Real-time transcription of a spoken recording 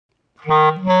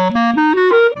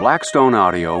Blackstone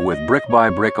Audio with Brick by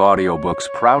Brick Audiobooks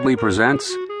proudly presents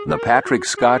The Patrick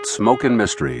Scott Smokin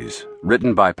Mysteries,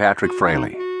 written by Patrick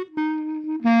Fraley.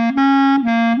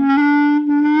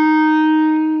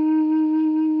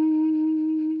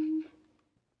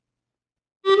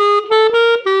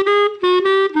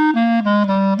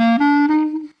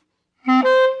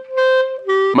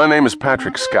 My name is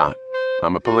Patrick Scott.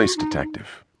 I'm a police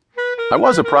detective. I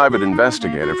was a private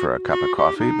investigator for a cup of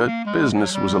coffee, but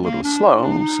business was a little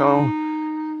slow, so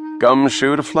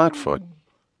gumshoe to flatfoot.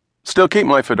 Still keep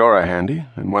my fedora handy,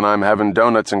 and when I'm having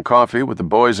donuts and coffee with the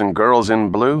boys and girls in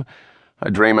blue, I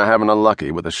dream of having a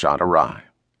lucky with a shot of rye.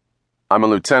 I'm a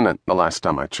lieutenant the last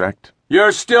time I checked.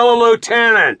 You're still a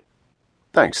lieutenant!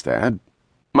 Thanks, Dad.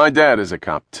 My dad is a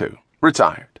cop, too.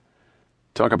 Retired.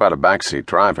 Talk about a backseat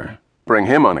driver. Bring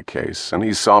him on a case, and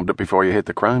he's solved it before you hit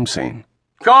the crime scene.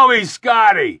 Call me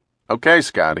Scotty. Okay,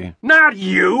 Scotty. Not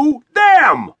you,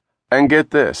 them! And get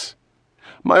this.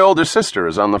 My older sister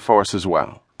is on the force as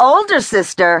well. Older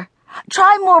sister?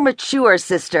 Try more mature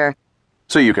sister.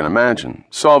 So you can imagine,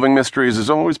 solving mysteries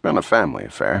has always been a family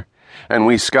affair, and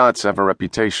we Scots have a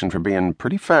reputation for being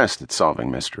pretty fast at solving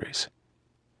mysteries.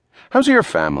 How's your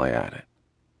family at it?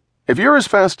 If you're as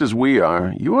fast as we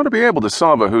are, you ought to be able to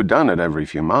solve a whodunit every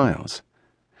few miles.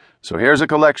 So here's a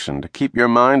collection to keep your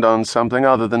mind on something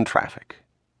other than traffic.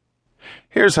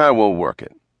 Here's how we'll work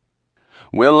it.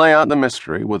 We'll lay out the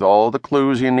mystery with all the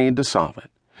clues you need to solve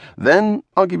it. Then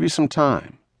I'll give you some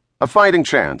time, a fighting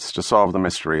chance to solve the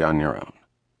mystery on your own.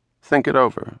 Think it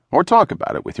over, or talk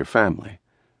about it with your family.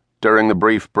 During the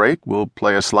brief break, we'll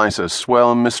play a slice of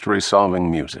swell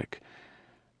mystery-solving music.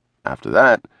 After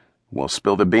that, we'll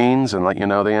spill the beans and let you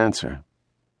know the answer.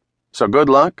 So good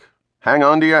luck, hang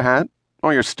on to your hat,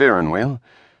 or your steering wheel,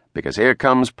 because here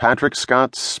comes Patrick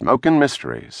Scott's Smokin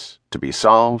Mysteries, to be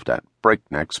solved at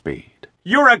breakneck speed.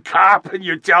 You're a cop and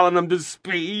you're telling them to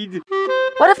speed?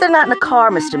 What if they're not in a car,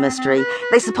 Mr. Mystery?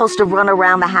 They supposed to run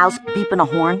around the house beeping a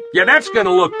horn? Yeah, that's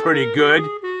gonna look pretty good.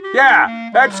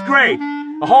 Yeah, that's great.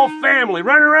 A whole family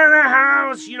running around the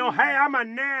house, hey, I'm a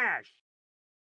Nash.